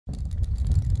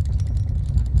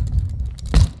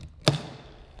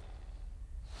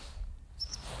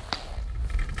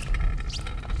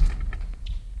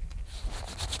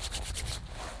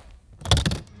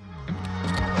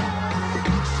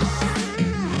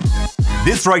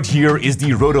This right here is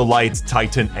the Rotolight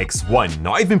Titan X1.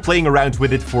 Now, I've been playing around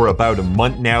with it for about a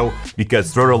month now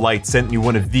because Rotolight sent me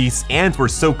one of these and were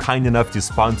so kind enough to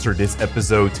sponsor this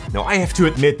episode. Now, I have to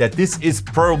admit that this is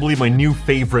probably my new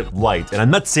favorite light, and I'm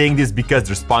not saying this because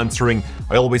they're sponsoring.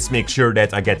 I always make sure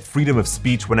that I get freedom of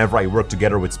speech whenever I work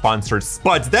together with sponsors,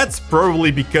 but that's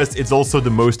probably because it's also the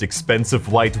most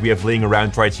expensive light we have laying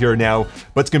around right here now.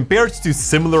 But compared to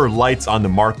similar lights on the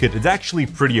market, it's actually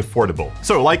pretty affordable.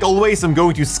 So, like always, I'm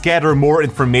going to scatter more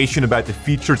information about the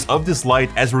features of this light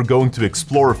as we're going to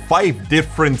explore 5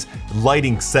 different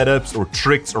lighting setups or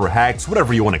tricks or hacks,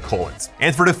 whatever you want to call it.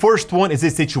 And for the first one is a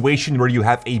situation where you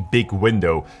have a big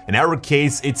window. In our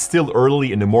case, it's still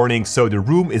early in the morning, so the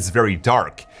room is very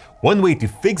dark. One way to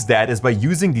fix that is by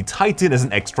using the Titan as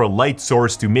an extra light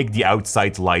source to make the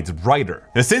outside light brighter.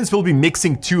 Now, since we'll be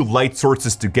mixing 2 light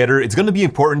sources together, it's going to be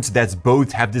important that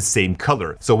both have the same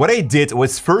color. So what I did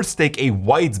was first take a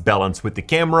white balance with the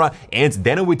camera, and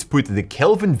then I would put the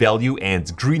Kelvin value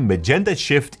and green magenta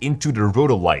shift into the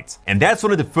Rotolight. And that's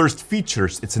one of the first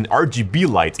features. It's an RGB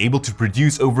light able to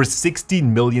produce over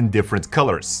 16 million different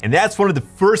colors. And that's one of the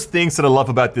first things that I love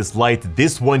about this light.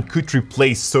 This one could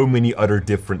replace so many other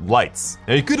different lights.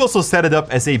 Now, you could also set it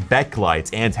up as a backlight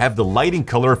and have the lighting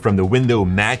color from the window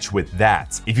match with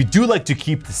that. If you do like to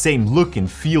keep the same look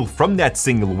and feel from that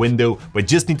single window, but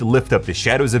just need to lift up the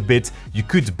shadows a bit, you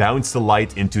could bounce the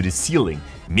light into the ceiling.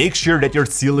 Make sure that your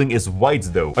ceiling is white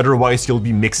though, otherwise you'll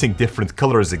be mixing different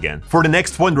colors again. For the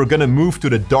next one, we're gonna move to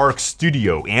the dark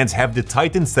studio and have the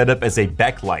Titan set up as a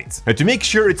backlight. Now, to make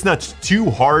sure it's not too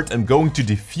hard, I'm going to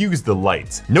diffuse the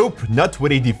light. Nope, not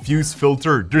with a diffuse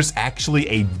filter. There's actually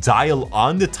a dial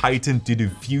on the Titan to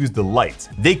diffuse the light.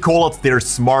 They call it their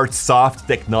smart soft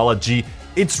technology.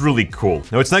 It's really cool.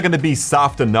 Now, it's not going to be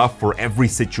soft enough for every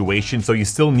situation, so you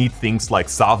still need things like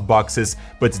softboxes,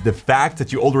 but the fact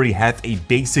that you already have a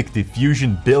basic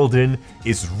diffusion built in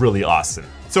is really awesome.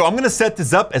 So I'm going to set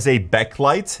this up as a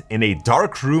backlight. In a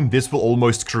dark room, this will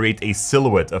almost create a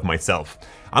silhouette of myself.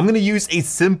 I'm going to use a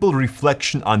simple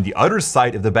reflection on the other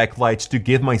side of the backlight to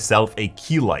give myself a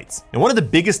key light. And one of the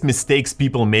biggest mistakes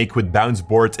people make with bounce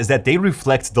boards is that they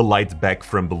reflect the light back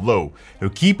from below. Now,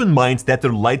 keep in mind that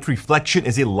the light reflection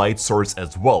is a light source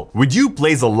as well. Would you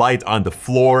place a light on the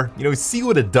floor, see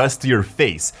what it does to your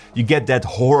face? You get that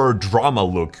horror drama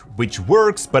look, which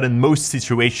works, but in most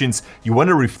situations, you want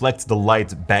to reflect the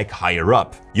light back higher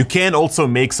up. You can also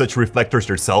make such reflectors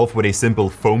yourself with a simple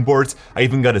foam board. I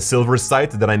even got a silver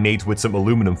side that I made with some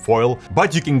aluminum foil,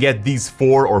 but you can get these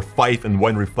 4 or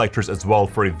 5-in-1 reflectors as well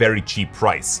for a very cheap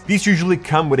price. These usually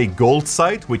come with a gold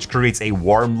side, which creates a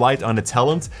warm light on the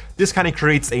talent. This kind of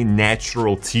creates a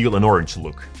natural teal and orange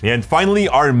look. And finally,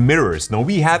 our mirrors. Now,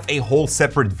 we have a whole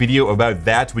separate video about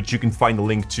that, which you can find a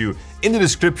link to in the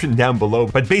description down below.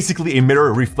 But basically, a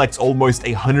mirror reflects almost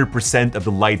 100% of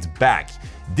the light back.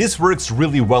 This works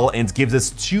really well and gives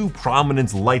us 2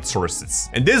 prominent light sources.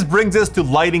 And this brings us to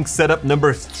lighting setup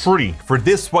number 3. For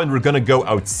this one, we're gonna go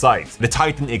outside. The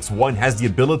Titan X1 has the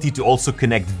ability to also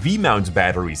connect V-mount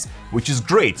batteries, which is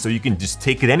great, so you can just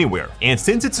take it anywhere. And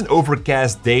since it's an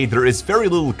overcast day, there is very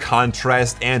little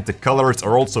contrast and the colors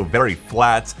are also very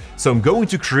flat, so I'm going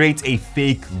to create a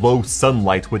fake low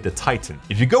sunlight with the Titan.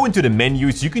 If you go into the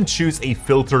menus, you can choose a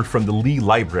filter from the Lee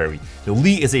library. The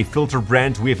Lee is a filter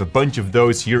brand. We have a bunch of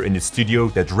those here in the studio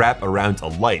that wrap around a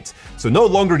light. So no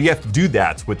longer do you have to do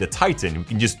that with the Titan. You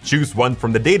can just choose one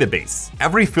from the database.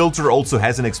 Every filter also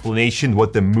has an explanation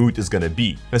what the mood is gonna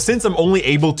be. Now, since I'm only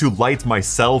able to light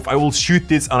myself, I will shoot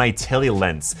this on a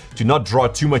tele-lens to not draw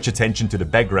too much attention to the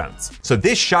background. So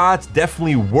this shot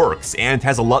definitely works and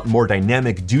has a lot more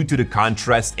dynamic due to the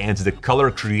contrast and the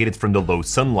color created from the low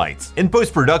sunlight. In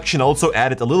post-production, I also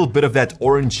added a little bit of that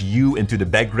orange hue into the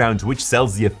background, which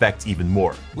sells the effect even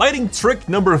more. Lighting trick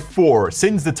number 4.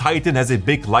 Since the Titan has a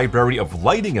big library of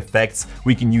lighting effects,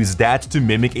 we can use that to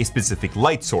mimic a specific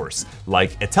light source,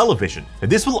 like a television. Now,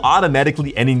 this will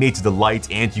automatically animate the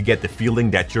light and you get the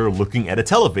feeling that you're looking at a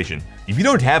television. If you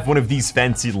don't have one of these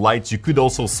fancy lights, you could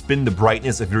also spin the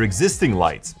brightness of your existing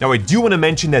lights. Now, I do want to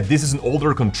mention that this is an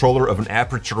older controller of an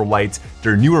aperture light.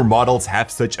 Their newer models have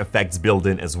such effects built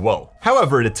in as well.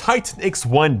 However, the Titan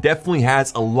X1 definitely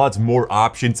has a lot more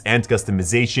options and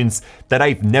customizations that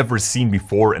I've never seen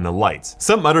before in a light.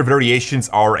 Some other variations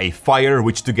are a fire,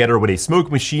 which together with a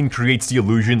smoke machine creates the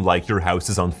illusion like your house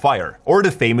is on fire. Or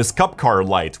the famous cop car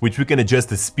light, which we can adjust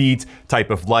the speed, type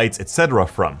of lights, etc.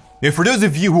 from. Now, for those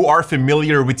of you who are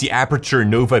familiar with the Aperture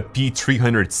Nova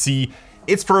P300C,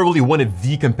 it's probably one of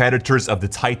the competitors of the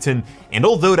Titan, and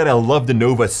although that I love the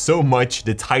Nova so much,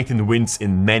 the Titan wins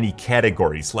in many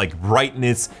categories like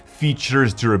brightness,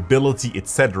 features, durability,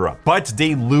 etc. But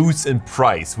they lose in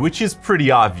price, which is pretty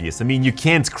obvious. I mean, you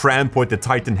can't cramp what the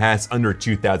Titan has under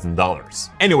 $2,000.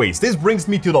 Anyways, this brings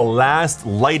me to the last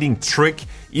lighting trick.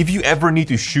 If you ever need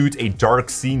to shoot a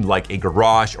dark scene like a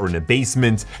garage or in a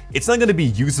basement, it's not going to be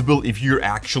usable if you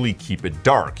actually keep it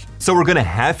dark. So we're going to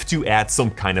have to add some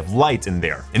kind of light in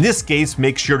there. In this case,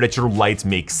 make sure that your light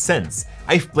makes sense.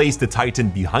 I've placed the Titan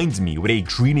behind me with a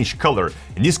greenish color,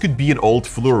 and this could be an old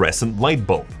fluorescent light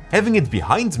bulb. Having it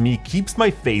behind me keeps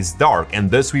my face dark, and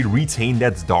thus we retain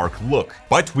that dark look.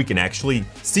 But we can actually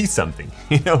see something,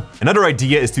 you know? Another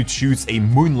idea is to choose a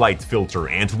moonlight filter,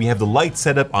 and we have the light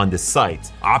set up on the side.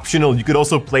 Optional, you could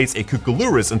also place a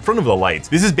cucullurus in front of the light.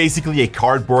 This is basically a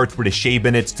cardboard with a shape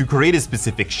in it to create a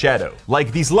specific shadow,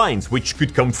 like these lines, which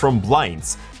could come from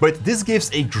blinds. But this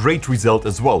gives a great result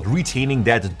as well, retaining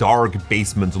that dark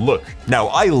basement look. Now,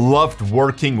 I loved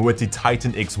working with the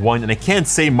Titan X1, and I can't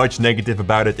say much negative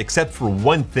about it, except for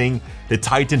one thing. The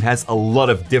Titan has a lot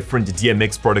of different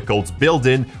DMX protocols built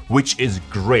in, which is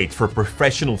great for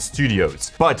professional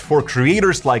studios. But for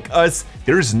creators like us,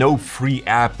 there is no free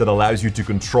app that allows you to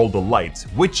control the light,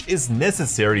 which is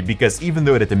necessary because even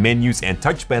though that the menus and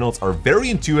touch panels are very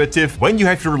intuitive, when you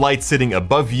have your light sitting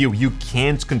above you, you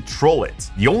can't control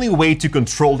it. The only way to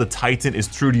control the Titan is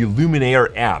through the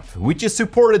Luminaire app, which is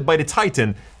supported by the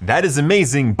Titan. That is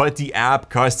amazing, but the app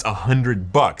costs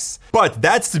 $100. But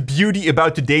that's the beauty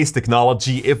about today's technology.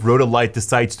 If Rotolight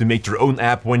decides to make their own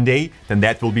app one day, then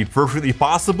that will be perfectly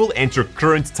possible, and your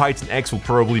current Titan X will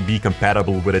probably be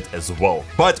compatible with it as well.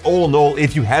 But all in all,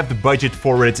 if you have the budget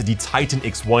for it, the Titan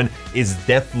X1 is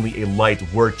definitely a light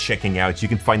worth checking out. You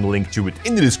can find the link to it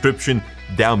in the description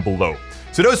down below.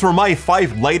 So those were my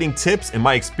 5 lighting tips and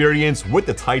my experience with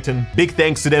the Titan. Big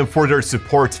thanks to them for their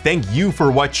support. Thank you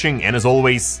for watching, and as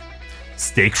always,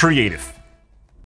 stay creative.